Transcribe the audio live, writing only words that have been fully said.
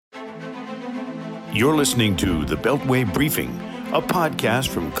You're listening to The Beltway Briefing, a podcast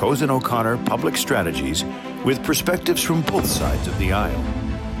from Cozen O'Connor Public Strategies with perspectives from both sides of the aisle.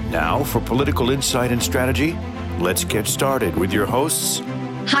 Now, for political insight and strategy, let's get started with your hosts.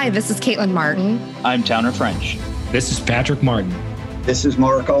 Hi, this is Caitlin Martin. I'm Towner French. This is Patrick Martin. This is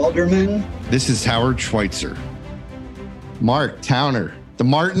Mark Alderman. This is Howard Schweitzer. Mark, Towner, the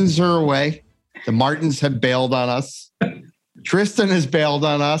Martins are away. The Martins have bailed on us. Tristan has bailed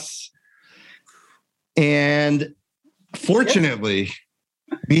on us. And fortunately,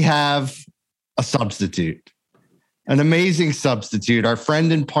 we have a substitute, an amazing substitute. Our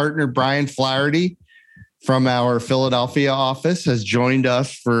friend and partner, Brian Flaherty from our Philadelphia office, has joined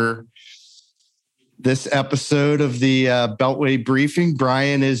us for this episode of the Beltway Briefing.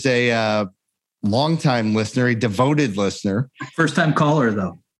 Brian is a longtime listener, a devoted listener. First-time caller,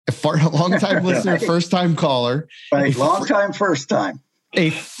 though. A long-time listener, first-time caller. Right, long time, first time. A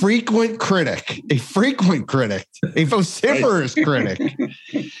frequent critic, a vociferous critic.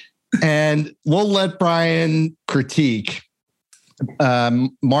 And we'll let Brian critique.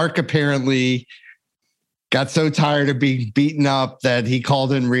 Mark apparently got so tired of being beaten up that he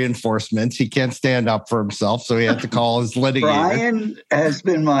called in reinforcements. He can't stand up for himself, so he had to call his litigator. Brian has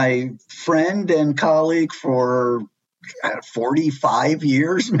been my friend and colleague for 45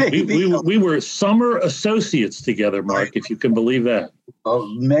 years, maybe. We were summer associates together, Mark, if you can believe that.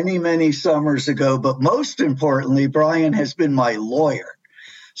 Many, many summers ago. But most importantly, Brian has been my lawyer.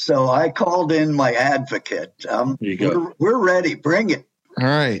 So I called in my advocate. There you go. We're ready. Bring it. All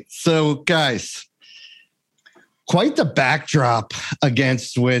right. So, guys, quite the backdrop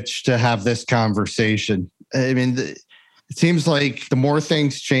against which to have this conversation. I mean, it seems like the more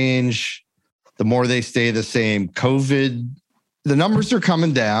things change, the more they stay the same. COVID, the numbers are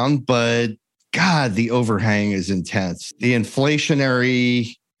coming down, but God, the overhang is intense. The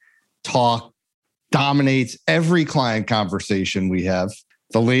inflationary talk dominates every client conversation we have.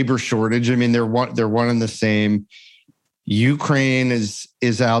 The labor shortage, I mean, they're one and the same. Ukraine is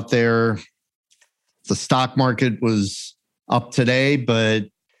out there. The stock market was up today, but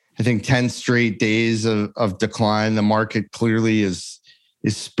I think 10 straight days of decline. The market clearly is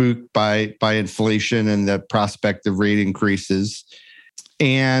spooked by inflation and the prospect of rate increases.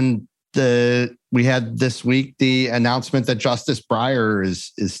 And we had this week the announcement that Justice Breyer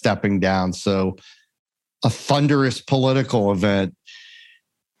is stepping down. So a thunderous political event.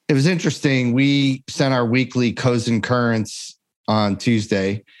 It was interesting. We sent our weekly Cozen Currents on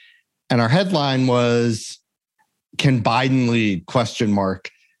Tuesday, and our headline was, "Can Biden lead?" ?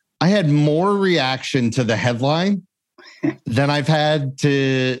 I had more reaction to the headline than I've had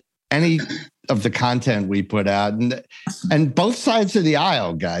to any of the content we put out, and both sides of the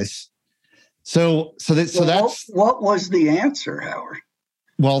aisle, guys. So that's what was the answer, Howard?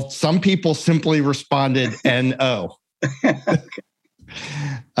 Well, some people simply responded "No,"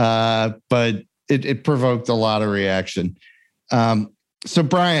 but it provoked a lot of reaction. So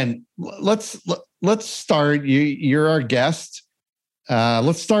Brian, let's start. You're our guest.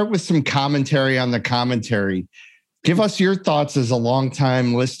 Let's start with some commentary on the commentary. Give us your thoughts as a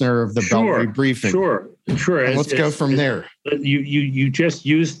longtime listener of the Beltway Briefing. Sure. And let's go from there. You just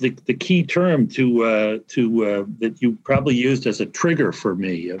used the key term to that you probably used as a trigger for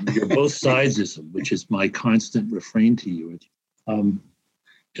me. Your both sidesism, which is my constant refrain to you.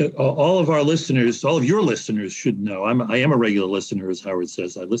 All of our listeners, all of your listeners should know. I am a regular listener, as Howard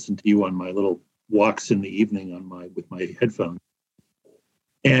says. I listen to you on my little walks in the evening with my headphones,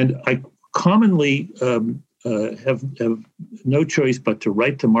 and I commonly have no choice but to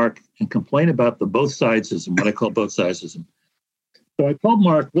write to Mark and complain about the both sidesism, what I call both sidesism. So I told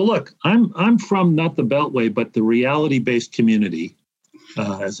Mark, well, look, I'm from not the Beltway, but the reality-based community,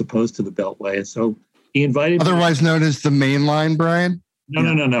 as opposed to the Beltway. And so he invited otherwise known as the main line, Brian?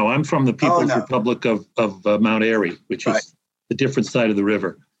 No. I'm from the People's Republic of Mount Airy, which is the different side of the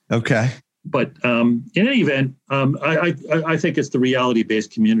river. Okay. But in any event, I think it's the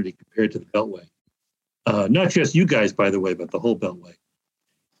reality-based community compared to the Beltway. Not just you guys, by the way, but the whole Beltway.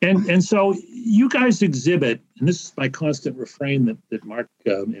 And so you guys exhibit, and this is my constant refrain that Mark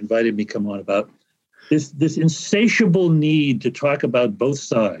invited me to come on about, this insatiable need to talk about both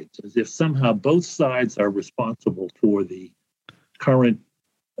sides, as if somehow both sides are responsible for the current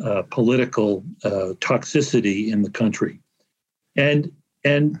political toxicity in the country. And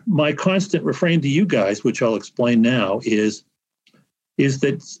my constant refrain to you guys, which I'll explain now, is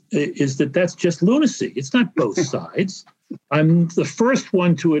that that's just lunacy. It's not both sides. I'm the first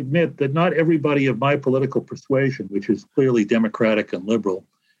one to admit that not everybody of my political persuasion, which is clearly democratic and liberal,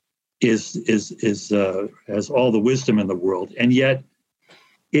 has all the wisdom in the world. And yet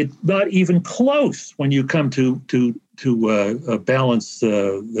it's not even close when you come to balance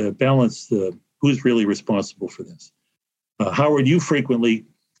who's really responsible for this. Howard, you frequently,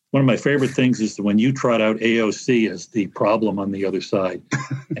 one of my favorite things is when you trot out AOC as the problem on the other side.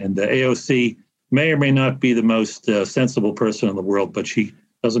 And the AOC may or may not be the most sensible person in the world, but she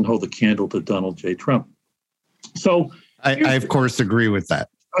doesn't hold a candle to Donald J. Trump. So I of course agree with that.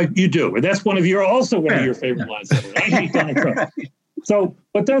 You do. And that's you're also one of your favorite lines. I hate Donald Trump. So,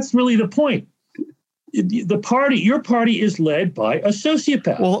 but that's really the point. Your party is led by a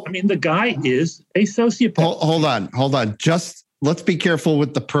sociopath. Well, I mean, the guy is a sociopath. Hold on. Just let's be careful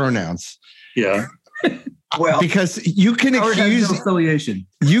with the pronouns. Yeah. Well, because you can accuse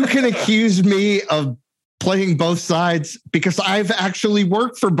me of playing both sides because I've actually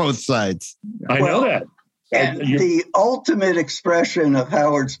worked for both sides. I know that. The ultimate expression of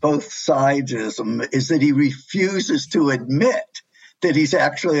Howard's both sidesism is that he refuses to admit that he's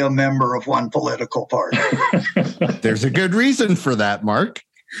actually a member of one political party. There's a good reason for that, Mark.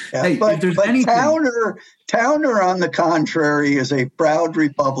 Yeah, hey, but Towner, on the contrary, is a proud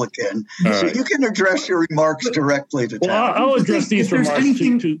Republican. Right. So you can address your remarks directly to Towner. Well, I'll address these remarks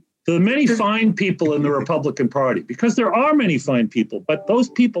to the many fine people in the Republican Party, because there are many fine people, but those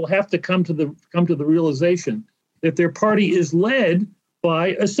people have to come to the realization that their party is led by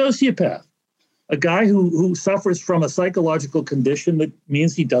a sociopath. A guy who suffers from a psychological condition that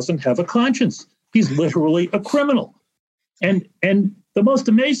means he doesn't have a conscience. He's literally a criminal. And the most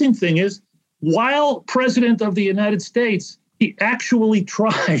amazing thing is, while president of the United States, he actually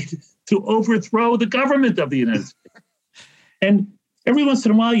tried to overthrow the government of the United States. And every once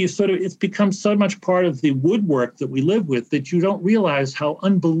in a while, it's become so much part of the woodwork that we live with that you don't realize how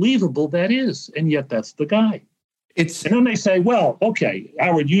unbelievable that is. And yet that's the guy. And then they say, well, okay,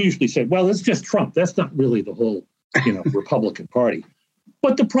 Howard, you usually say, well, it's just Trump. That's not really the whole, Republican Party.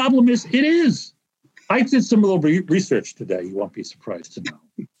 But the problem is, it is. I did some little research today. You won't be surprised to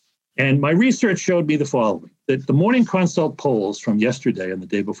know. And my research showed me the following, that the Morning Consult polls from yesterday and the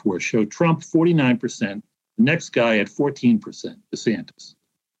day before showed Trump 49%, the next guy at 14%, DeSantis.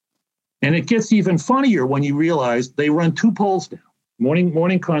 And it gets even funnier when you realize they run two polls now.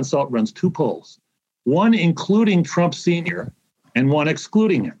 Morning Consult runs two polls. One including Trump Sr. and one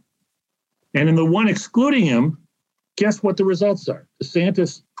excluding him. And in the one excluding him, guess what the results are?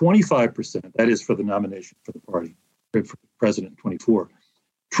 DeSantis, 25%. That is for the nomination for the party, for president, 24.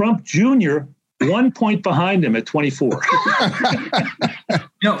 Trump Jr., 1 point behind him at 24.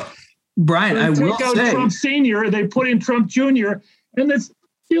 Brian, I will say, Trump Sr., they put in Trump Jr., and it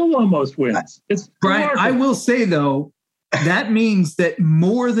still almost wins. It's Brian, remarkable. I will say, though, that means that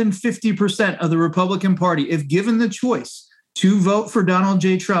more than 50% of the Republican Party, if given the choice to vote for Donald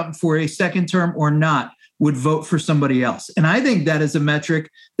J. Trump for a second term or not, would vote for somebody else. And I think that is a metric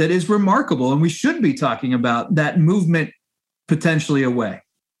that is remarkable, and we should be talking about that movement potentially away.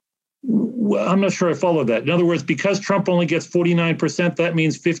 Well, I'm not sure I follow that. In other words, because Trump only gets 49%, that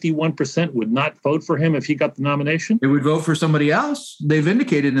means 51% would not vote for him if he got the nomination? They would vote for somebody else. They've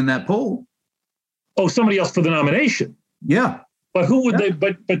indicated in that poll. Oh, somebody else for the nomination. Yeah. But who would they,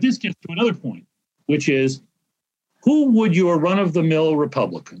 but this gets to another point, which is, who would your run-of-the-mill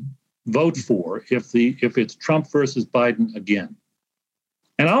Republican vote for if it's Trump versus Biden again?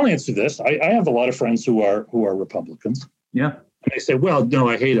 And I'll answer this. I have a lot of friends who are Republicans. Yeah. And they say, well, no,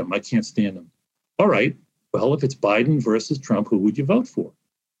 I hate him. I can't stand him. All right. Well, if it's Biden versus Trump, who would you vote for?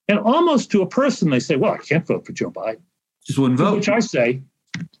 And almost to a person, they say, well, I can't vote for Joe Biden. Just wouldn't vote. Which I say,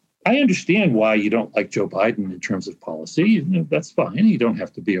 I understand why you don't like Joe Biden in terms of policy. That's fine. You don't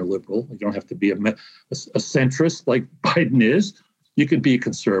have to be a liberal. You don't have to be a centrist like Biden is. You could be a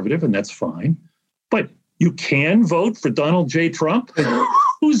conservative, and that's fine. But you can vote for Donald J. Trump,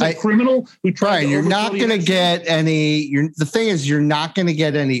 who's a criminal who tried to you're not going to get any. The thing is, you're not going to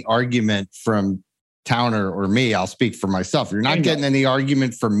get any argument from Towner or me. I'll speak for myself. You're not getting any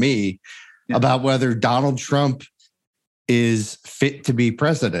argument from me about whether Donald Trump is fit to be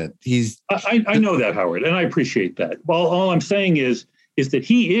president. I know that, Howard, and I appreciate that. Well, all I'm saying is that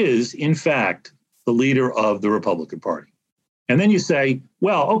he is, in fact, the leader of the Republican Party. And then you say,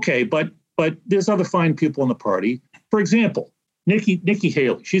 well, okay, but there's other fine people in the party. For example, Nikki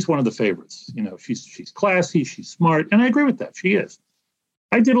Haley, she's one of the favorites. She's classy, she's smart, and I agree with that. She is.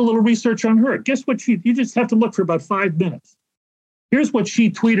 I did a little research on her. Guess what? You just have to look for about 5 minutes. Here's what she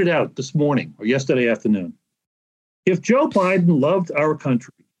tweeted out this morning or yesterday afternoon. If Joe Biden loved our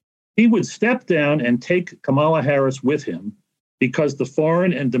country, he would step down and take Kamala Harris with him because the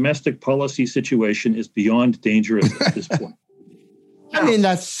foreign and domestic policy situation is beyond dangerous at this point. I mean,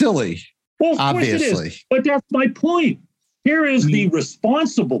 that's silly. Well, of obviously. course it is. But that's my point. Here is the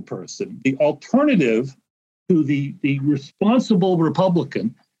responsible person, the alternative to the responsible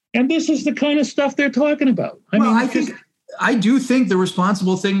Republican. And this is the kind of stuff they're talking about. I do think the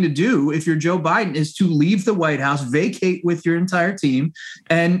responsible thing to do if you're Joe Biden is to leave the White House, vacate with your entire team,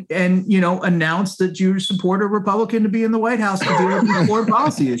 and announce that you support a Republican to be in the White House to deal with foreign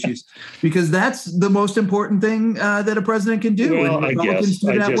policy issues, because that's the most important thing that a president can do. Well, and Republicans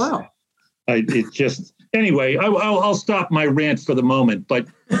do that well. Anyway, I'll stop my rant for the moment. But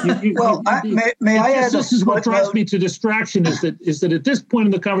may I add? This is what drives me to distraction. Is that at this point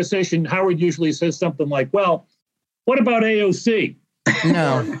in the conversation, Howard usually says something like, "Well, what about AOC?"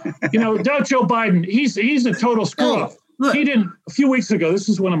 No, Joe Biden, he's a total screw up. He didn't a few weeks ago. This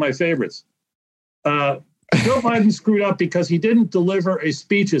is one of my favorites. Joe Biden screwed up because he didn't deliver a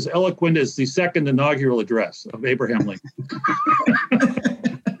speech as eloquent as the second inaugural address of Abraham Lincoln.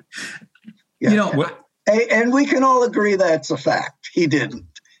 And we can all agree that's a fact. He didn't.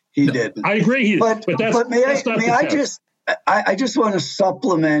 I agree. But I just want to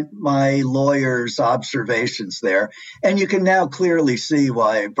supplement my lawyer's observations there. And you can now clearly see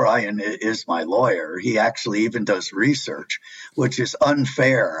why Brian is my lawyer. He actually even does research, which is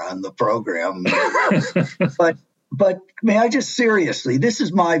unfair on the program. But may I just seriously, this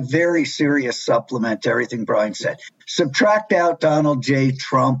is my very serious supplement to everything Brian said. Subtract out Donald J.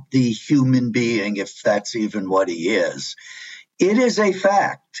 Trump, the human being, if that's even what he is. It is a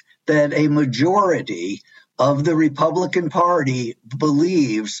fact that a majority of the Republican Party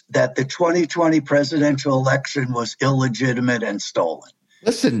believes that the 2020 presidential election was illegitimate and stolen.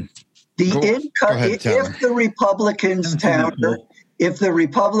 Listen, if the Republicans counter, if the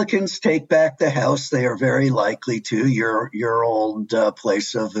Republicans take back the House, they are very likely to, your old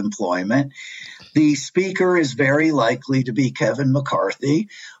place of employment. The Speaker is very likely to be Kevin McCarthy,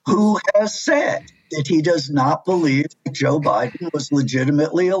 who has said that he does not believe that Joe Biden was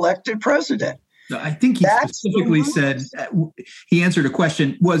legitimately elected president. I think he specifically said, he answered a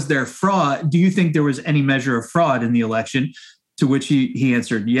question, was there fraud? Do you think there was any measure of fraud in the election? To which he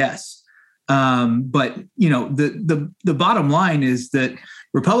answered yes. But the bottom line is that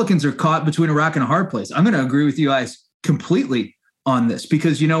Republicans are caught between a rock and a hard place. I'm going to agree with you guys completely on this,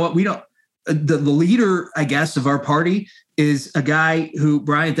 because you know what? The leader, I guess, of our party is a guy who,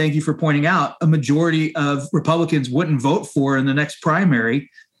 Brian, thank you for pointing out, a majority of Republicans wouldn't vote for in the next primary,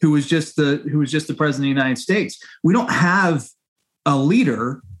 who was just the president of the United States. We don't have a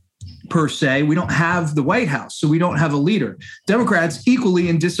leader per se. We don't have the White House, so we don't have a leader. Democrats equally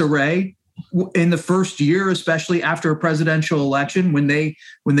in disarray in the first year, especially after a presidential election, when they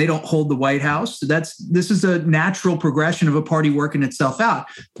don't hold the White House. This is a natural progression of a party working itself out.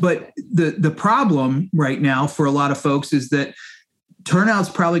 But the problem right now for a lot of folks is that turnout's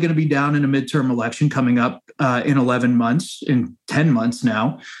probably going to be down in a midterm election coming up in 11 months, in 10 months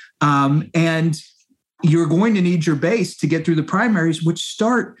now. And you're going to need your base to get through the primaries, which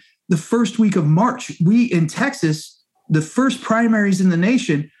start the first week of March. We in Texas, the first primaries in the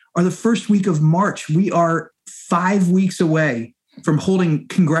nation are the first week of March. We are 5 weeks away from holding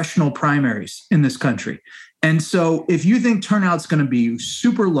congressional primaries in this country. And so if you think turnout's going to be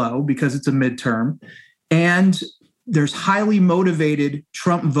super low because it's a midterm, and there's highly motivated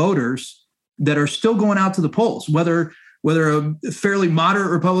Trump voters that are still going out to the polls, whether a fairly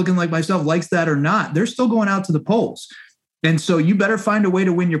moderate Republican like myself likes that or not, they're still going out to the polls. And so you better find a way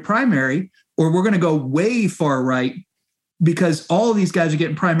to win your primary, or we're going to go way far right, because all of these guys are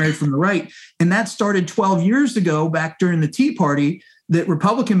getting primaried from the right. And that started 12 years ago, back during the Tea Party, that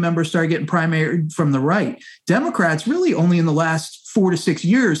Republican members started getting primaried from the right. Democrats really only in the last 4 to 6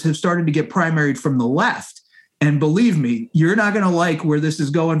 years have started to get primaried from the left. And believe me, you're not going to like where this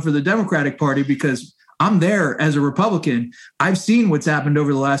is going for the Democratic Party, because I'm there as a Republican. I've seen what's happened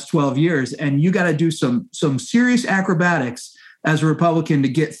over the last 12 years, and you got to do some serious acrobatics as a Republican to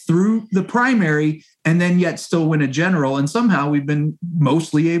get through the primary and then yet still win a general. And somehow we've been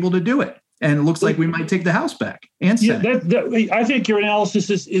mostly able to do it. And it looks like we might take the House back and Senate. I think your analysis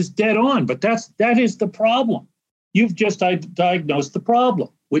is dead on, but that is the problem. You've just diagnosed the problem,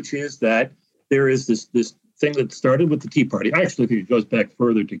 which is that there is this thing that started with the Tea Party. I actually think it goes back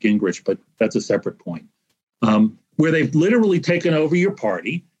further to Gingrich, but that's a separate point, where they've literally taken over your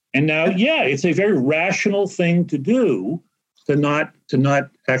party. And now, it's a very rational thing to do to not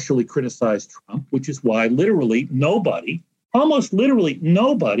actually criticize Trump, which is why literally nobody, almost literally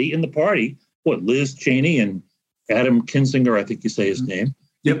nobody in the party, Liz Cheney and Adam Kinzinger, I think you say his name,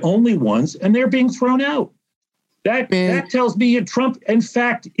 the only ones, and they're being thrown out. That tells me that Trump, in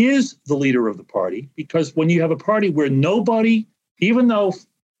fact, is the leader of the party, because when you have a party where nobody, even though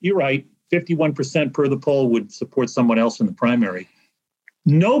you're right, 51% per the poll would support someone else in the primary.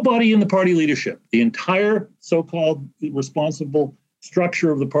 Nobody in the party leadership, the entire so-called responsible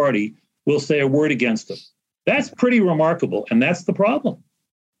structure of the party, will say a word against him. That's pretty remarkable, and that's the problem.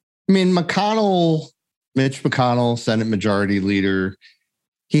 I mean, Mitch McConnell, Senate Majority Leader,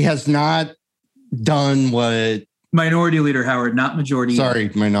 he has not done what... Minority Leader, Howard, not Majority. Sorry,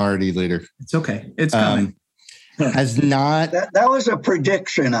 Minority Leader. It's okay. It's coming. Has not... That was a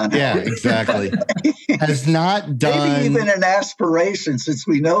prediction on Yeah, Howard. exactly. Has not done... Maybe even an aspiration, since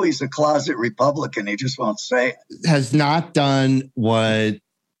we know he's a closet Republican. He just won't say it. Has not done what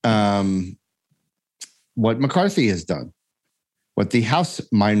McCarthy has done, what the House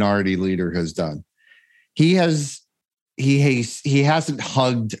Minority Leader has done. He hasn't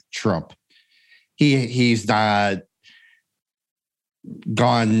hugged Trump. He's not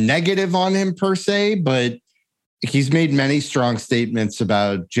gone negative on him per se, but he's made many strong statements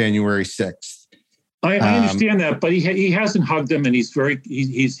about January 6th. I understand that, but he hasn't hugged him, and he's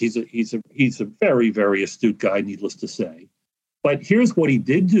a very, very astute guy, needless to say. But here's what he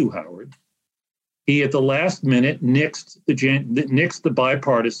did do, Howard. He, at the last minute, nixed the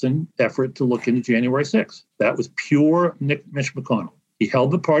bipartisan effort to look into January 6th. That was pure Mitch McConnell. He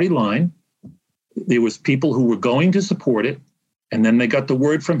held the party line. There was people who were going to support it, and then they got the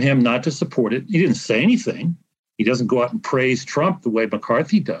word from him not to support it. He didn't say anything. He doesn't go out and praise Trump the way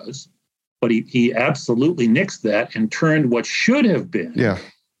McCarthy does, but he absolutely nixed that and turned what should have been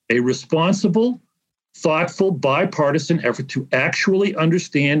a responsible, thoughtful, bipartisan effort to actually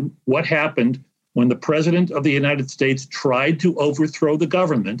understand what happened when the president of the United States tried to overthrow the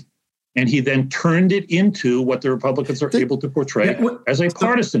government, and he then turned it into what the Republicans are able to portray as a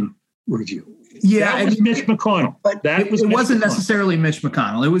partisan review. Yeah, that was Mitch McConnell. But it wasn't necessarily Mitch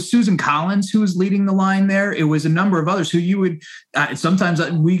McConnell. It was Susan Collins who was leading the line there. It was a number of others who you would sometimes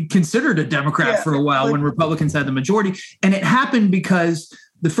we considered a Democrat for a while when Republicans had the majority. And it happened because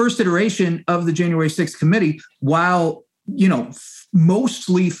the first iteration of the January 6th committee, while,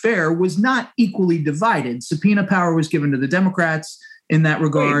 mostly fair, was not equally divided. Subpoena power was given to the Democrats in that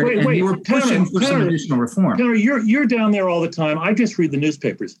regard, and you were pushing for some additional reform. Connor, you're down there all the time. I just read the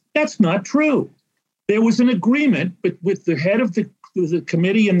newspapers. That's not true. There was an agreement with the head of the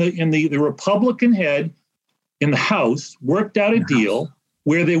committee and the Republican head in the House worked out a deal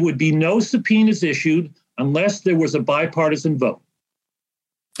where there would be no subpoenas issued unless there was a bipartisan vote.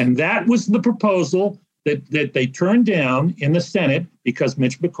 And that was the proposal that they turned down in the Senate because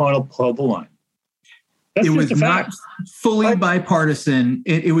Mitch McConnell pulled the line. That's it just was a not fact. fully bipartisan.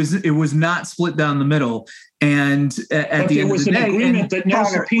 It was not split down the middle. And at the end of the day, there was an agreement that no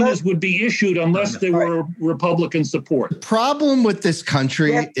subpoenas would be issued unless there were Republican support. Problem with this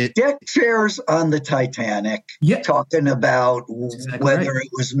country, deck chairs on the Titanic, talking about whether it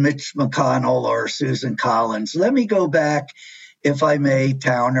was Mitch McConnell or Susan Collins. Let me go back, if I may,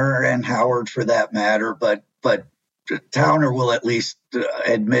 Towner and Howard for that matter, but Towner will at least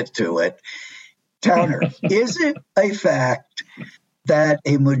admit to it. Towner, is it a fact that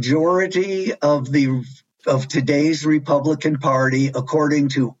a majority of today's Republican Party, according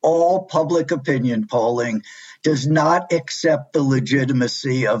to all public opinion polling, does not accept the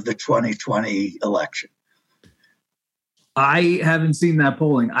legitimacy of the 2020 election? I haven't seen that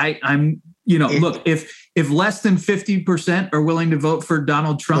polling. Look, if less than 50% are willing to vote for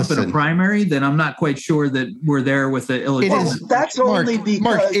Donald Trump in a primary, then I'm not quite sure that we're there with the illegitimate. That's only because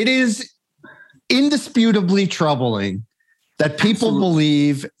Mark, it is indisputably troubling that people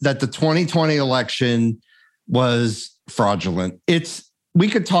believe that the 2020 election was fraudulent. We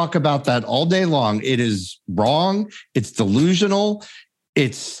could talk about that all day long. It is wrong. It's delusional.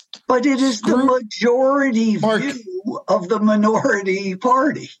 But it is the majority view of the minority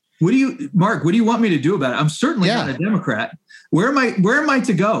party. Mark, what do you want me to do about it? I'm certainly not a Democrat. Where am I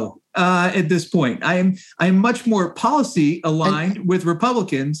to go at this point? I am much more policy aligned with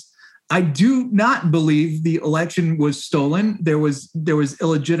Republicans. I do not believe the election was stolen. There was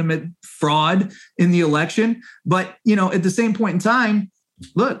illegitimate fraud in the election. But, at the same point in time,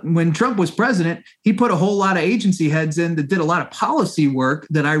 look, when Trump was president, he put a whole lot of agency heads in that did a lot of policy work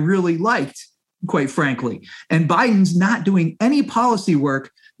that I really liked, quite frankly. And Biden's not doing any policy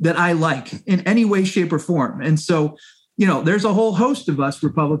work that I like in any way, shape, or form. And so, there's a whole host of us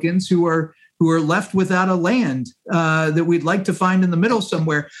Republicans who are left without a land that we'd like to find in the middle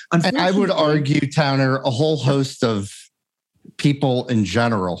somewhere. And I would argue, Towner, a whole host of people in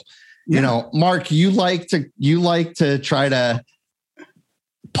general. Yeah. Mark, you like to try to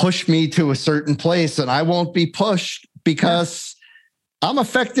push me to a certain place, and I won't be pushed because I'm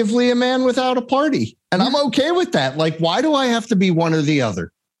effectively a man without a party. And I'm okay with that. Like, why do I have to be one or the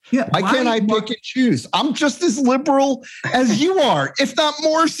other? Yeah. Why can't I pick and choose? I'm just as liberal as you are, if not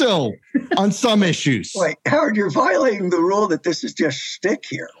more so, on some issues. Wait, Howard, you're violating the rule that this is just shtick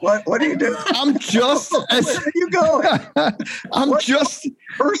here. What are you doing? I'm just as Where are you going? What's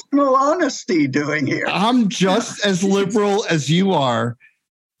personal honesty doing here? I'm just as liberal as you are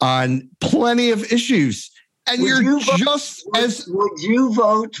on plenty of issues. And Would you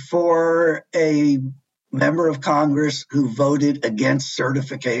vote for a member of Congress who voted against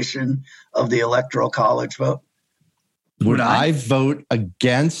certification of the Electoral College vote? Would I vote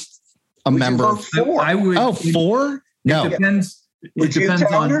against a member? You vote for? I would. Oh, for? No. It depends. Would you,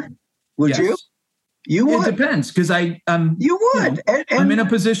 Towner? Would you? You would. It depends because you would. I'm in a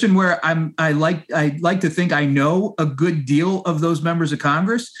position where I like to think I know a good deal of those members of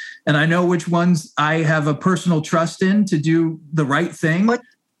Congress, and I know which ones I have a personal trust in to do the right thing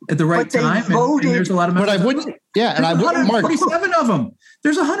at the right time. And there's a lot of members. But I wouldn't. Yeah, and I wouldn't. 147 of them.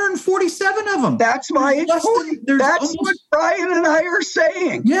 There's 147 of them. That's my point. That's what Brian and I are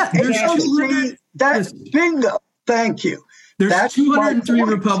saying. Yeah, that's bingo. Thank you. There's 203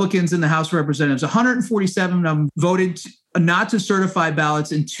 Republicans in the House of Representatives. 147 of them voted not to certify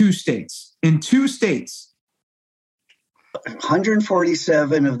ballots in 2 states.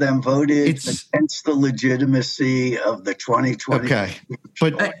 147 of them voted against the legitimacy of the 2020. Okay,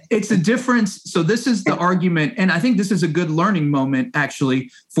 but it's a difference. So this is the argument, and I think this is a good learning moment, actually,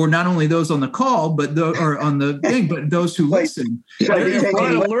 for not only those on the call, but on the thing, but those who listen. A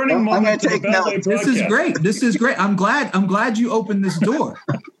learning moment. This is great. This is great. I'm glad you opened this door.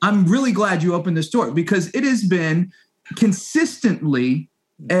 I'm really glad you opened this door because it has been consistently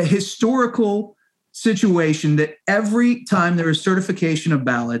a historical situation that every time there is certification of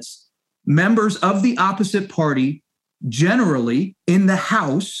ballots, members of the opposite party, generally in the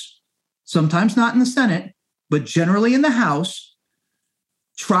House, sometimes not in the Senate, but generally in the House,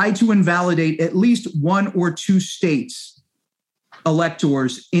 try to invalidate at least 1 or 2 states'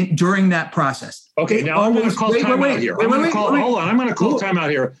 electors during that process. Okay, now I'm going to call time out here. Hold on, I'm going to call time out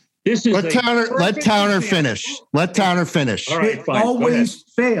here. This is let Towner finish. Let Towner finish. All right, fine. They always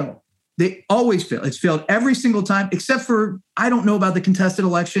fail. They always fail. It's failed every single time, except for, I don't know about the contested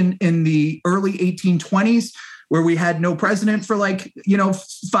election in the early 1820s, where we had no president for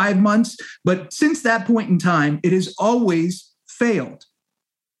 5 months. But since that point in time, it has always failed.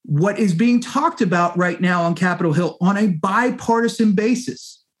 What is being talked about right now on Capitol Hill on a bipartisan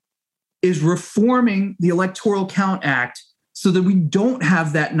basis is reforming the Electoral Count Act so that we don't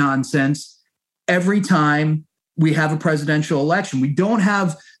have that nonsense every time we have a presidential election. We don't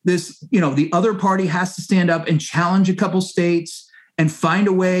have this, the other party has to stand up and challenge a couple states and find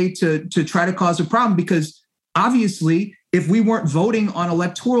a way to try to cause a problem. Because obviously, if we weren't voting on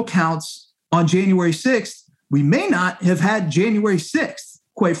electoral counts on January 6th, we may not have had January 6th,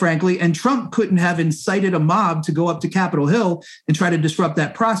 quite frankly, and Trump couldn't have incited a mob to go up to Capitol Hill and try to disrupt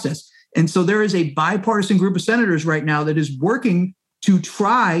that process. And so there is a bipartisan group of senators right now that is working to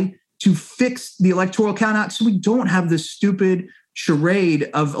try to fix the Electoral Count Act so we don't have this stupid charade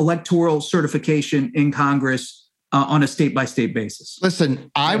of electoral certification in Congress on a state-by-state basis. Listen,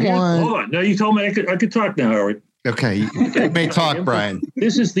 Hold on. Now you told me I could talk now, Howard. Okay, you may talk, Brian.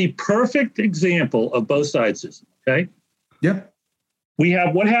 This is the perfect example of both sides, okay? Yep. We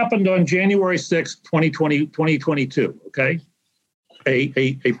have what happened on January 6th, 2022, okay?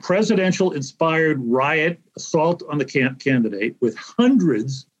 A presidential-inspired riot, assault on the candidate with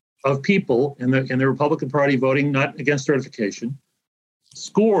hundreds of people in the Republican Party voting not against certification,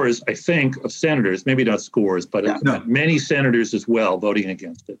 scores, I think, of senators, maybe not scores, but many senators as well voting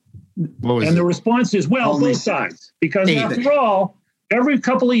against it. The response is, both sides, because after all, every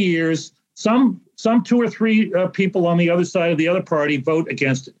couple of years, some 2 or 3 people on the other side of the other party vote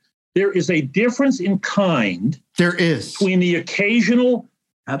against it. There is a difference in kind. There is between the occasional,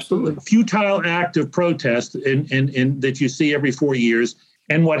 absolutely futile act of protest in that you see every 4 years.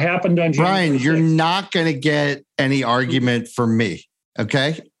 And what happened on January Brian, 6th. you're not going to get any argument from me,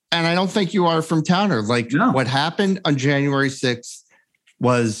 okay? And I don't think you are from Towner. What happened on January 6th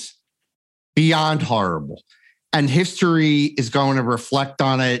was beyond horrible. And history is going to reflect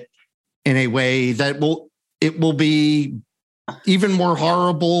on it in a way that it will be even more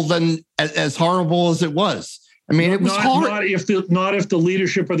horrible than as horrible as it was. I mean, it was hard. Not if the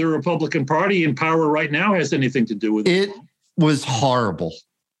leadership of the Republican Party in power right now has anything to do with it. It was horrible.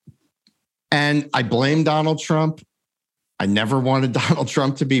 And I blame Donald Trump. I never wanted Donald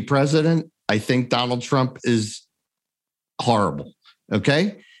Trump to be president. I think Donald Trump is horrible.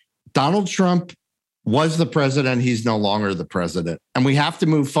 Okay. Donald Trump was the president. He's no longer the president. And we have to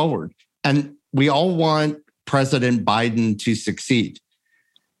move forward. And we all want President Biden to succeed.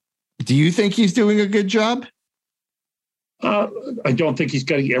 Do you think he's doing a good job? I don't think he's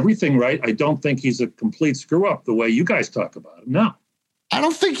getting everything right. I don't think he's a complete screw up the way you guys talk about him. No. I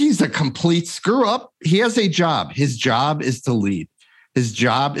don't think he's a complete screw up. He has a job. His job is to lead. His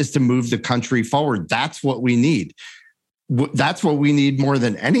job is to move the country forward. That's what we need. That's what we need more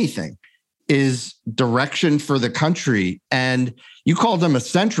than anything is direction for the country. And you called him a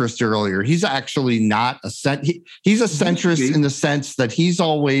centrist earlier. He's actually not a he's a centrist in the sense that he's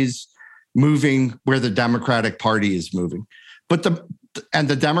always moving where the Democratic Party is moving. But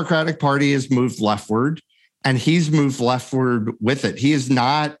the Democratic Party has moved leftward, and he's moved leftward with it. He is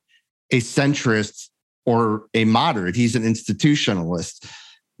not a centrist or a moderate. He's an institutionalist.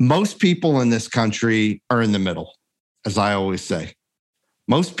 Most people in this country are in the middle, as I always say.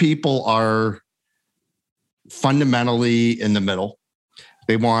 Most people are fundamentally in the middle.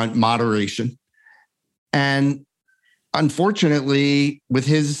 They want moderation. And unfortunately, with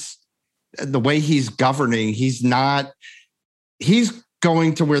the way he's governing, he's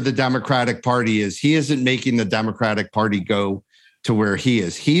going to where the Democratic Party is. He isn't making the Democratic Party go to where he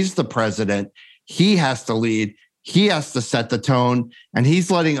is. He's the president. He has to lead. He has to set the tone, and he's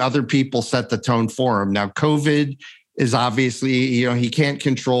letting other people set the tone for him. Now, COVID is obviously, he can't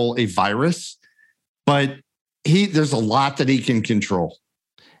control a virus, but there's a lot that he can control.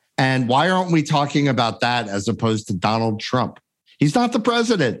 And why aren't we talking about that as opposed to Donald Trump? He's not the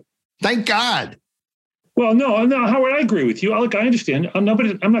president. Thank God. Well, no, Howard, I agree with you. Look, I understand. I'm not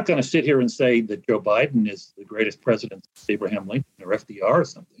going to sit here and say that Joe Biden is the greatest president since Abraham Lincoln or FDR or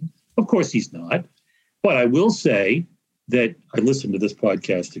something. Of course he's not. But I will say that I listened to this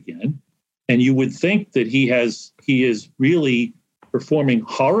podcast again, and you would think that he is really performing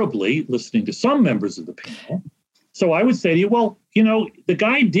horribly, listening to some members of the panel. So I would say to you, well, the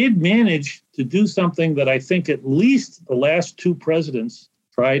guy did manage to do something that I think at least the last two presidents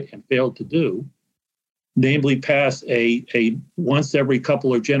tried and failed to do, namely pass a once every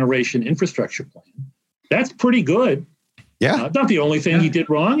couple of generation infrastructure plan. That's pretty good. Yeah. Not the only thing he did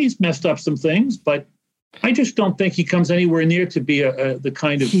wrong. He's messed up some things, but I just don't think he comes anywhere near to be the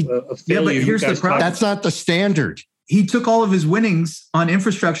kind of failure. But here's the problem. That's not the standard. He took all of his winnings on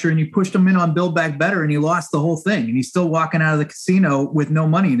infrastructure and he pushed them in on Build Back Better, and he lost the whole thing. And he's still walking out of the casino with no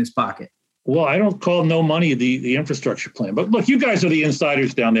money in his pocket. Well, I don't call no money the infrastructure plan. But look, you guys are the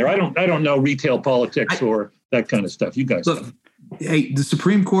insiders down there. I don't know retail politics or that kind of stuff. You guys look. Hey, the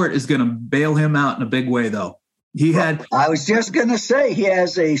Supreme Court is going to bail him out in a big way, though. I was just going to say he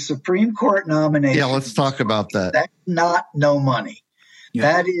has a Supreme Court nomination. Yeah, let's talk about that. That's not no money. Yeah.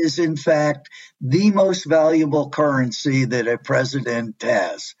 That is, in fact, the most valuable currency that a president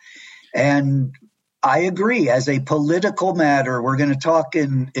has. And I agree. As a political matter, we're going to talk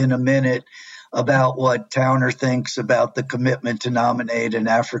in a minute about what Towner thinks about the commitment to nominate an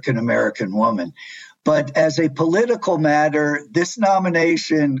African-American woman. But as a political matter, this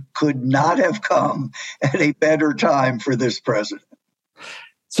nomination could not have come at a better time for this president.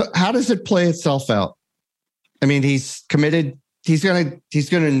 So how does it play itself out? I mean, he's committed. He's going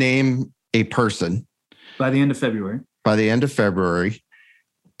to name a person by the end of February.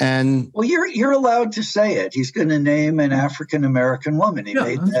 And well, you're allowed to say it. He's going to name an African-American woman. He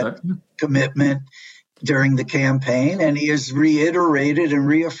made that commitment during the campaign, and he has reiterated and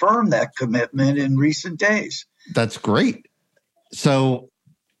reaffirmed that commitment in recent days. That's great. So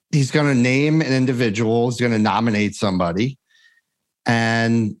he's going to name an individual. He's going to nominate somebody.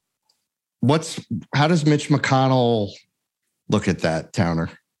 And how does Mitch McConnell look at that,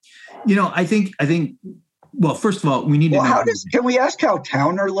 Towner? I think. Well, first of all, we need to know. Can we ask how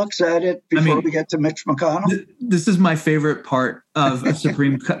Towner looks at it before we get to Mitch McConnell? This is my favorite part of a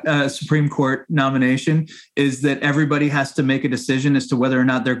Supreme Court nomination, is that everybody has to make a decision as to whether or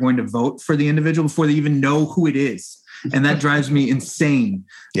not they're going to vote for the individual before they even know who it is. And that drives me insane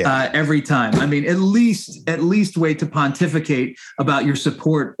every time. I mean, at least wait to pontificate about your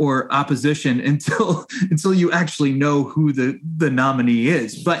support or opposition until you actually know who the nominee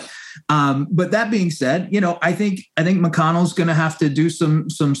is. But that being said, I think McConnell's going to have to do some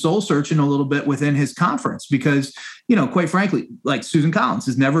soul searching a little bit within his conference, because, quite frankly, like Susan Collins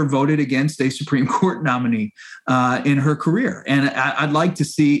has never voted against a Supreme Court nominee in her career. And I'd like to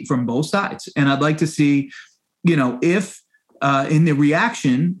see from both sides. And I'd like to see, if in the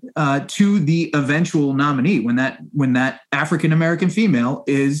reaction to the eventual nominee, when that African-American female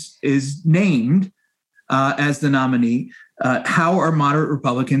is named as the nominee, how are moderate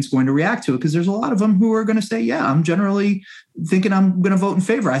Republicans going to react to it? Because there's a lot of them who are going to say, yeah, I'm generally thinking I'm going to vote in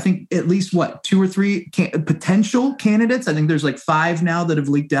favor. I think at least 2 or 3 potential candidates. I think there's like 5 now that have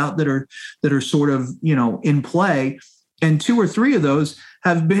leaked out that are sort of, in play. And 2 or 3 of those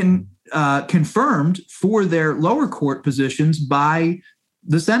have been confirmed for their lower court positions by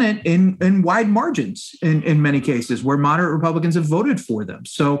the Senate in wide margins in many cases where moderate Republicans have voted for them.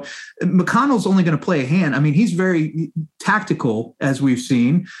 So McConnell's only going to play a hand. I mean, he's very tactical, as we've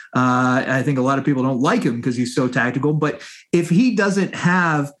seen. I think a lot of people don't like him because he's so tactical. But if he doesn't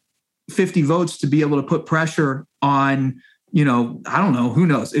have 50 votes to be able to put pressure on, I don't know, who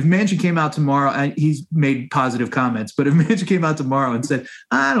knows? If Manchin came out tomorrow, he's made positive comments, but if Manchin came out tomorrow and said,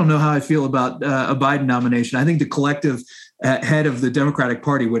 I don't know how I feel about a Biden nomination, I think the collective head of the Democratic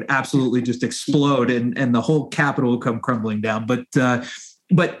Party would absolutely just explode and the whole Capitol would come crumbling down. But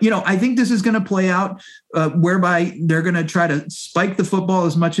I think this is going to play out whereby they're going to try to spike the football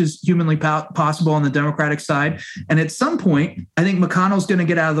as much as humanly possible on the Democratic side. And at some point, I think McConnell's going to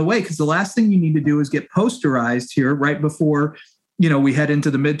get out of the way because the last thing you need to do is get posterized here right before we head into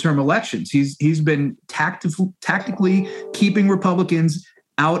the midterm elections. He's been tactically keeping Republicans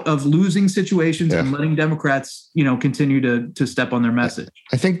out of losing situations and letting Democrats, continue to step on their message.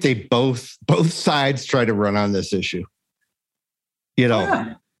 I think they both sides try to run on this issue.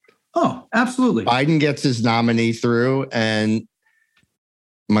 Yeah. Oh, absolutely. Biden gets his nominee through and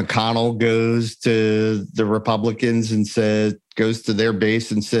McConnell goes to the Republicans and goes to their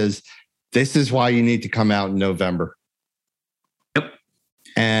base and says, this is why you need to come out in November. Yep.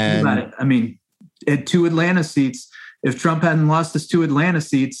 And about it. I mean, at 2 Atlanta seats, if Trump hadn't lost his 2 Atlanta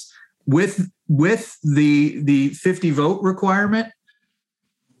seats with the 50 vote requirement,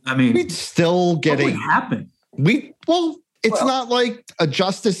 I mean, we'd still get what would happen. It's not like a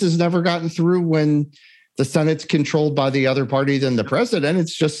justice has never gotten through when the Senate's controlled by the other party than the president.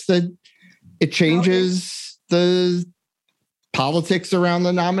 It's just that it changes the politics around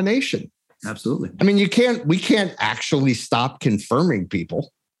the nomination. Absolutely. I mean, we can't actually stop confirming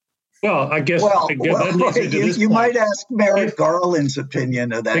people. Well, I guess that leads into this you point. might ask Merrick Garland's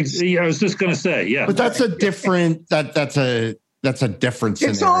opinion of that. I was just going to say, yeah. But that's a different that's a different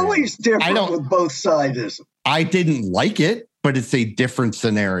scenario. It's always different with both sides. I didn't like it, but it's a different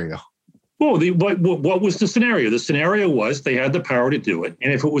scenario. Well, what was the scenario? The scenario was they had the power to do it.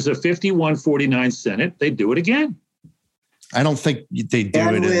 And if it was a 51-49 Senate, they'd do it again. I don't think they do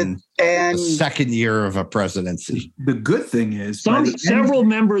it in the second year of a presidency. The good thing is several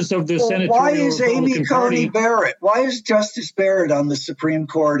members of the Senate. Why is Amy Coney Barrett? Why is Justice Barrett on the Supreme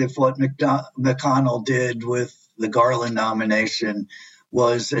Court if what McConnell did with the Garland nomination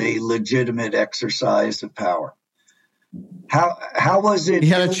was a legitimate exercise of power? How was it? He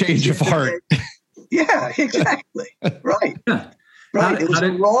had a change of heart. Yeah, exactly. Right. Yeah. Right. It was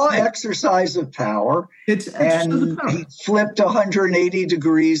a raw exercise of power. And he flipped 180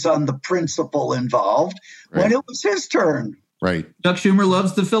 degrees on the principle involved when it was his turn. Right. Chuck Schumer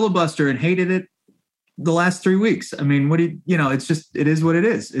loves the filibuster and hated it the last 3 weeks. I mean, it's just, it is what it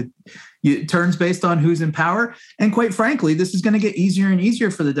is. It turns based on who's in power. And quite frankly, this is going to get easier and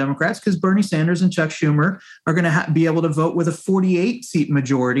easier for the Democrats because Bernie Sanders and Chuck Schumer are going to be able to vote with a 48-seat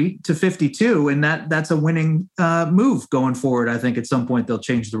majority to 52. And that's a winning move going forward. I think at some point they'll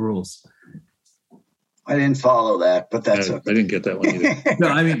change the rules. I didn't follow that, but that's okay. I didn't get that one either. No,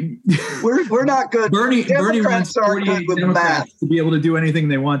 I mean, we're not good. Bernie wants 48 with Democrats to be able to do anything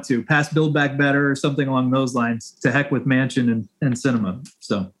they want to, pass Build Back Better or something along those lines. To heck with Manchin and Sinema.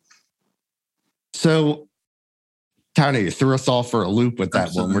 So, Tony, you threw us all for a loop with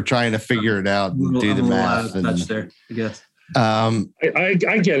that one. We're trying to figure it out and do the math. Touch there, I guess. I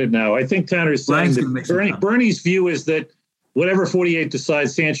get it now. I think Tanner's saying that Bernie's view is that whatever 48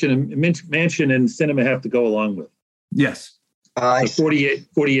 decides, Manchin and Sinema have to go along with. Yes. So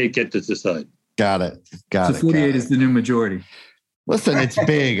 48 get to decide. Got it. So 48 is the new majority. Listen, it's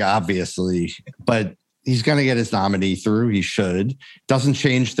big, obviously, but he's going to get his nominee through. He should. Doesn't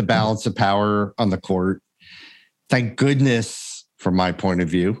change the balance of power on the court. Thank goodness, from my point of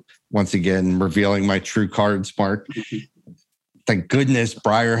view, once again, revealing my true cards, Mark. Thank goodness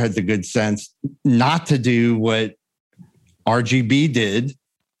Breyer had the good sense not to do what RBG did,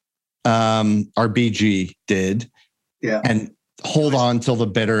 and hold on till the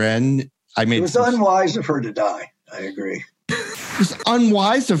bitter end. It was unwise of her to die. I agree. It was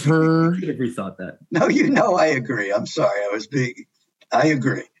unwise of her. I should have rethought that. No, I agree. I'm sorry. I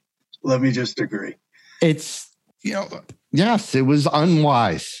agree. Let me just agree. It's, yes, it was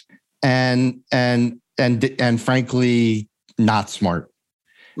unwise and frankly, not smart.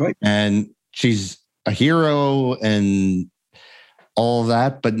 Right. And she's a hero and all of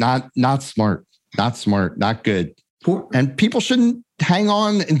that, but not smart, not good. And people shouldn't hang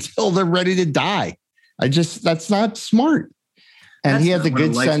on until they're ready to die. That's not smart. And he had the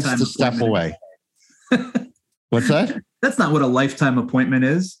good sense to step away. What's that? That's not what a lifetime appointment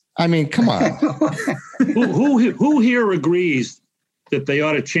is. I mean, come on. Who here agrees that they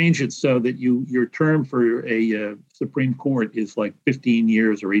ought to change it so that your term for a Supreme Court is like 15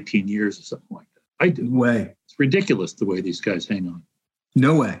 years or 18 years or something like that? I do. Way. It's ridiculous the way these guys hang on.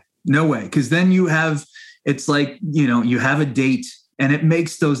 No way. Because then it's like, you have a date and it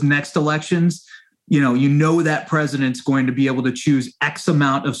makes those next elections, that president's going to be able to choose X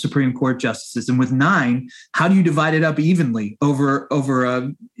amount of Supreme Court justices. And with 9, how do you divide it up evenly over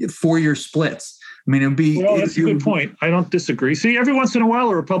a 4-year splits? I mean, that's a good point. I don't disagree. See, every once in a while,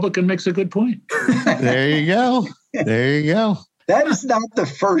 a Republican makes a good point. There you go. That is not the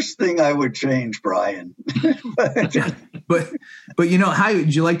first thing I would change, Brian. but how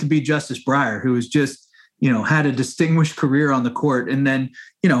would you like to be Justice Breyer, who was just, had a distinguished career on the court. And then,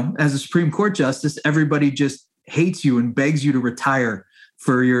 as a Supreme Court justice, everybody just hates you and begs you to retire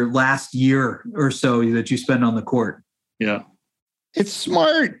for your last year or so that you spend on the court. Yeah. It's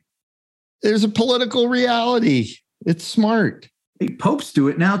smart. There's a political reality. It's smart. Hey, popes do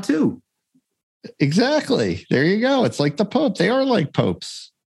it now too. Exactly. There you go. It's like the Pope. They are like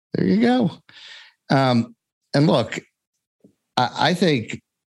popes. There you go. And look, I think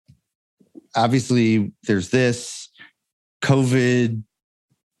obviously there's this COVID.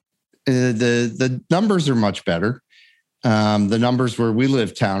 The numbers are much better. The numbers where we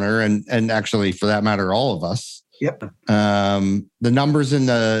live, Towner, and actually for that matter, all of us. Yep. The numbers in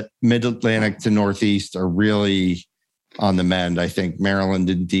the Mid-Atlantic to Northeast are really on the mend. I think Maryland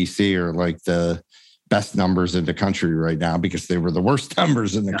and DC are like the best numbers in the country right now because they were the worst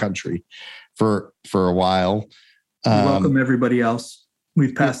numbers in the country for a while. Welcome everybody else.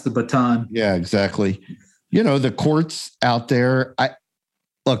 We've passed the baton. Yeah, exactly. The courts out there.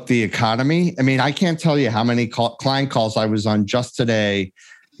 Look, the economy. I mean, I can't tell you how many client calls I was on just today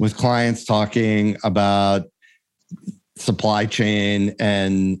with clients talking about supply chain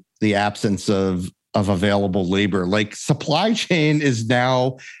and the absence of available labor. Like supply chain is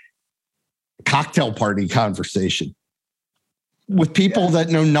now cocktail party conversation with people that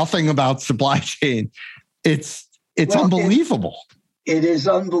know nothing about supply chain. It's unbelievable. It is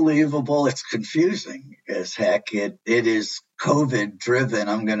unbelievable. It's confusing as heck. It is COVID driven.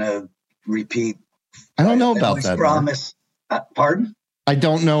 I'm going to repeat. I don't know about that. Promise. Pardon? I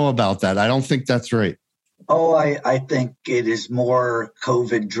don't know about that. I don't think that's right. Oh, I think it is more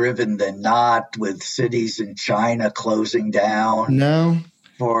COVID driven than not, with cities in China closing down. No.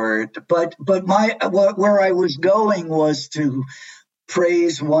 But where I was going was to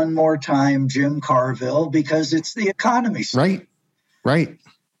praise one more time Jim Carville because it's the economy. Right.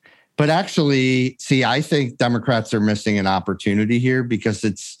 But actually, see, I think Democrats are missing an opportunity here because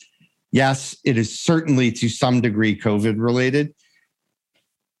it is certainly to some degree COVID related.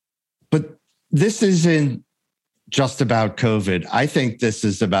 But this isn't just about COVID. I think this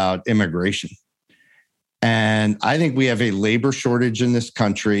is about immigration. And I think we have a labor shortage in this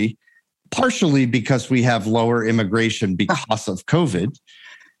country, partially because we have lower immigration because of COVID.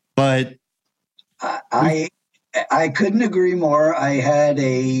 But I couldn't agree more. I had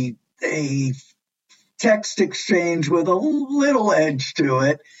a text exchange with a little edge to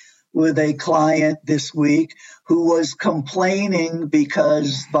it with a client this week who was complaining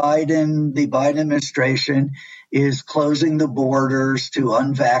because the Biden administration is closing the borders to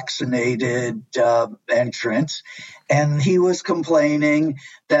unvaccinated entrants. And he was complaining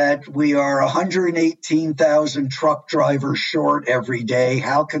that we are 118,000 truck drivers short every day.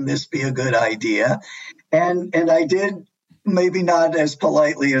 How can this be a good idea? And I did, maybe not as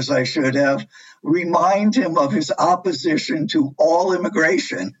politely as I should have, remind him of his opposition to all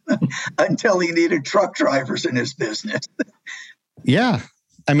immigration until he needed truck drivers in his business. Yeah.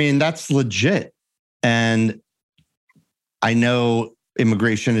 I mean, that's legit. And I know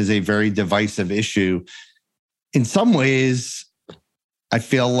immigration is a very divisive issue. In some ways, I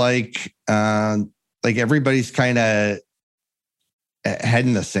feel like everybody's kind of head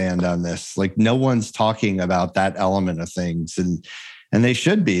in the sand on this. Like no one's talking about that element of things. And they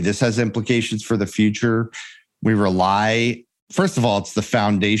should be. This has implications for the future. We rely, first of all, it's the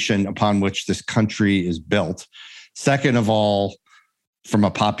foundation upon which this country is built. Second of all, from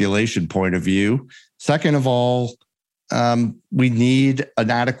a population point of view. Second of all, we need an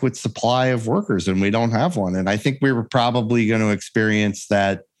adequate supply of workers, and we don't have one. And I think we were probably going to experience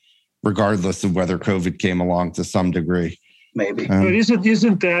that regardless of whether COVID came along to some degree. Maybe. But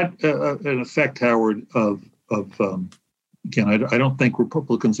isn't that an effect, Howard, of again, I don't think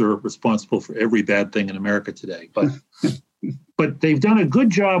Republicans are responsible for every bad thing in America today, but But they've done a good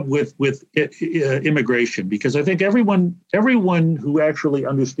job with immigration, because I think everyone who actually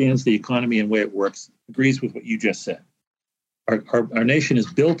understands the economy and the way it works agrees with what you just said. Our nation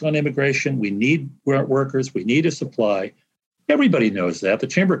is built on immigration. We need workers. We need a supply. Everybody knows that. The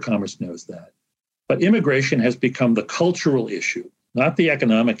Chamber of Commerce knows that. But immigration has become the cultural issue, not the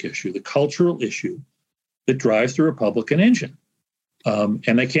economic issue, the cultural issue that drives the Republican engine. And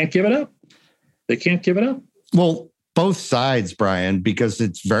they can't give it up. They can't give it up. Well, both sides, Brian, because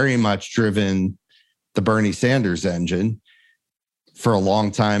it's very much driven the Bernie Sanders engine for a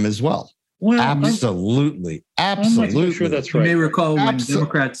long time as well. Well, absolutely. I'm not sure that's right. You may recall when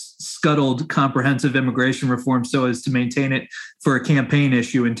Democrats scuttled comprehensive immigration reform so as to maintain it for a campaign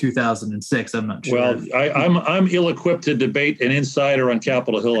issue in 2006. I'm not sure. Well, I'm ill-equipped to debate an insider on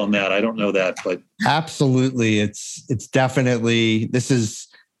Capitol Hill on that. I don't know that, but absolutely, it's definitely, this is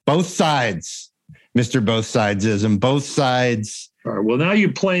both sides, Mr. Both Sidesism, both sides. All right. Well, now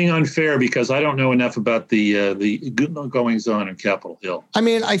you're playing unfair because I don't know enough about the goings on in Capitol Hill. I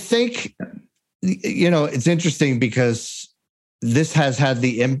mean, I think, it's interesting because this has had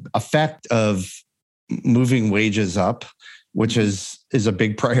the effect of moving wages up, which is a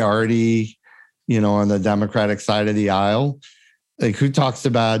big priority, on the Democratic side of the aisle. Like, who talks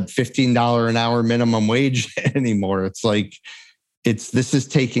about $15 an hour minimum wage anymore? It's like, this is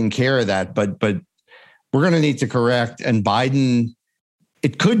taking care of that, but we're going to need to correct. And Biden,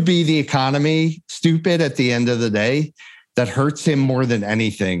 it could be the economy, stupid, at the end of the day, that hurts him more than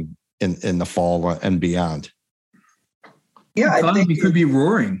anything in the fall and beyond. Yeah, I think we could be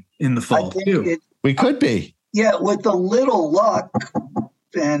roaring in the fall too. We could be. Yeah, with a little luck,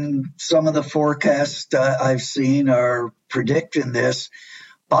 and some of the forecasts I've seen are predicting this.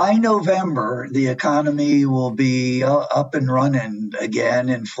 By November, the economy will be up and running again.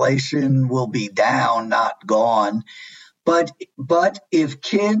 Inflation will be down, not gone. But if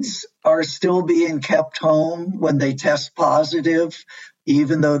kids are still being kept home when they test positive,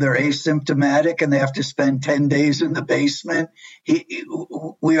 even though they're asymptomatic and they have to spend 10 days in the basement,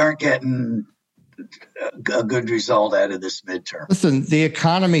 we aren't getting a good result out of this midterm. Listen, the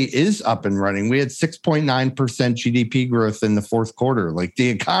economy is up and running. We had 6.9% GDP growth in the fourth quarter. Like, the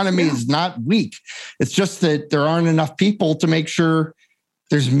economy is not weak. It's just that there aren't enough people to make sure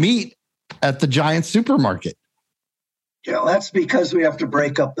there's meat at the giant supermarket. Yeah, that's because we have to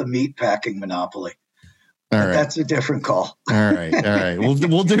break up the meat packing monopoly. All right. That's a different call. All right.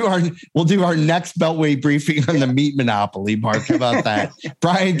 We'll do our next Beltway briefing on the meat monopoly, Mark. How about that?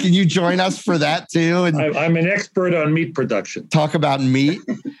 Brian, can you join us for that too? And I'm an expert on meat production. Talk about meat.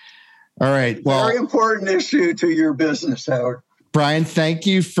 All right. Well, very important issue to your business, Howard. Brian, thank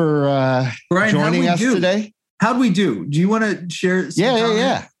you for joining us today. How'd we do? Do you want to share?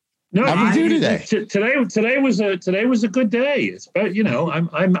 Yeah. No, how'd we do today? Today was a good day. It's about,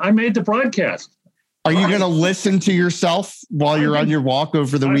 I made the broadcast. Are you going to listen to yourself while you're on your walk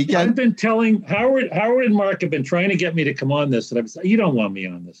over the weekend? I've been telling Howard and Mark have been trying to get me to come on this. And I've said, you don't want me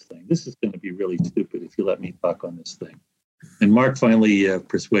on this thing. This is going to be really stupid if you let me talk on this thing. And Mark finally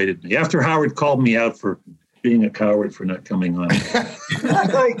persuaded me. After Howard called me out for being a coward for not coming on. I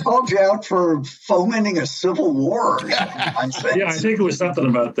thought he called you out for fomenting a civil war. Yeah, I think it was something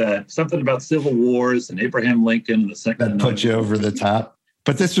about that. Something about civil wars and Abraham Lincoln and the second. That put you over the top.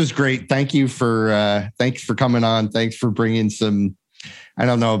 But this was great. Thanks for coming on. Thanks for bringing some, I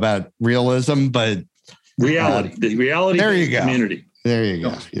don't know about realism, but reality. The reality-based community. There you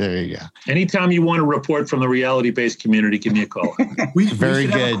go. Anytime you want to report from the reality-based community, give me a call. we should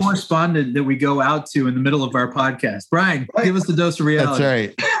have a correspondent that we go out to in the middle of our podcast. Brian, give us the dose of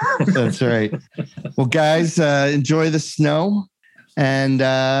reality. That's right. Well, guys, enjoy the snow,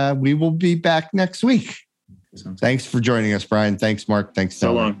 and we will be back next week. Thanks for joining us, Brian. Thanks, Mark. Thanks,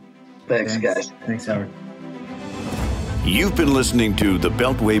 so long. Thanks, guys. Thanks, Howard. You've been listening to The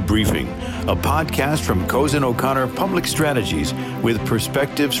Beltway Briefing, a podcast from Cozen O'Connor Public Strategies with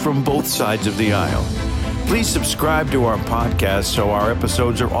perspectives from both sides of the aisle. Please subscribe to our podcast so our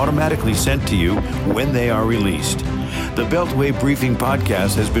episodes are automatically sent to you when they are released. The Beltway Briefing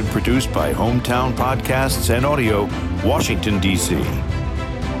podcast has been produced by Hometown Podcasts and Audio, Washington, D.C.